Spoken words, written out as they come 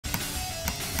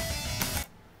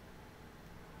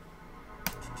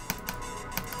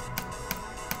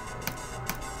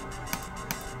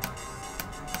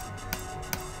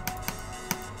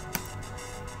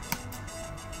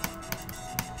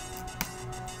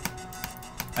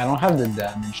I don't have the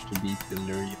damage to beat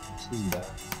Delirium. This is bad.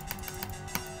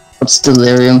 What's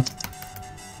delirium?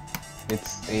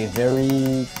 It's a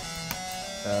very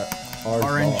hard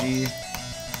RNG. boss.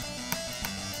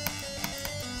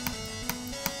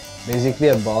 Basically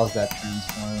a boss that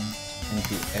transforms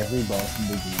into every boss in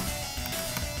the game.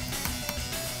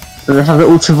 Does it have the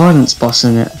ultra violence boss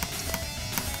in it?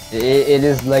 It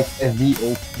is like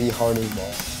the hardest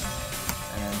boss.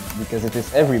 And because it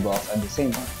is every boss at the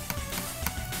same time.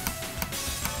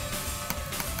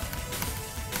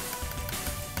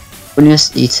 When you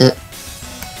just eat it.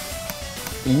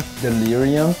 Eat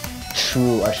Delirium?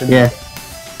 True, I should. Yeah.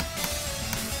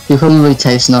 It probably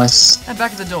tastes nice. Hey,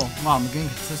 back at the door. Wow, I'm getting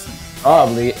consistent.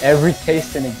 Probably every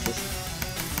taste in existence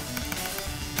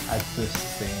at the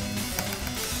same time.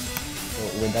 So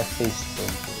with that taste so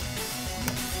good.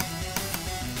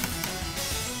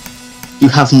 You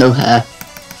have no hair.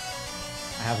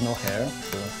 I have no hair,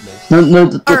 so basically. No,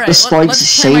 the Alright, spikes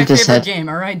let's play my shaved his favorite head. game,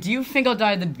 alright? Do you think I'll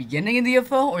die at the beginning of the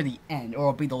UFO or the end? Or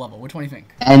I'll beat the level? Which one do you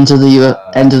think? End of the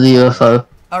UFO.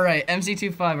 Alright,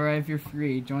 MC25, alright, if you're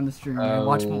free, join the stream. Man.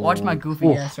 Watch my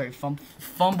goofy ass, sorry,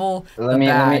 fumble Let the me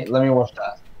bag. let me watch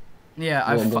that. Yeah,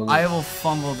 I will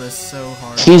fumble this so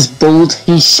hard. He's bald,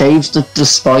 he shaves the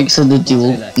spikes of the duel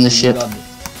in the ship.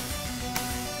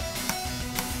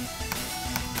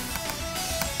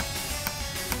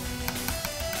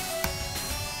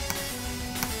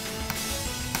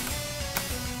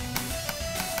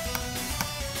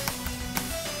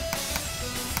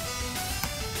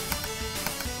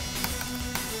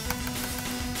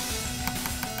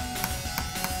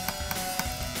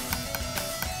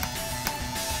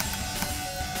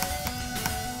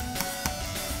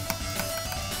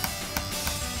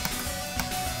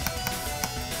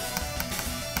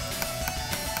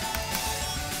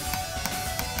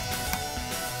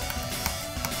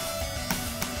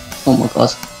 Oh my god.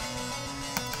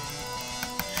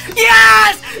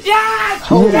 Yes! Yes!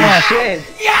 Holy yes! shit!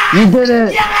 Yes! You did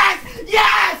it! Yes!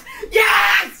 Yes!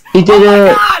 Yes! He did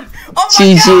it! God! Oh my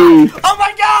GG! god! Oh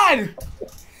my god!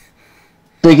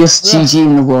 Biggest GG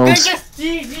in the world. Biggest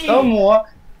GG! Come on!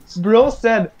 Bro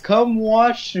said, come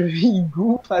watch me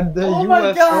goof at the Oh UFO.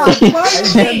 my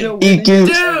god! He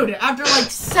goofed. Dude, after like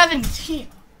 17.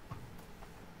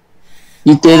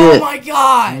 You did Oh it. my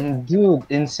god! Dude,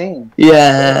 insane.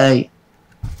 Yay.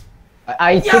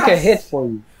 I took a Yes! hit for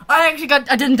you. I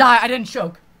didn't die. I didn't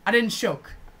choke. I didn't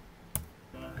choke.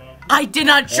 I did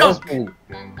not That was choke. pretty.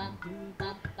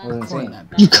 That was insane.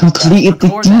 You completed the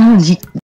Record that. duel.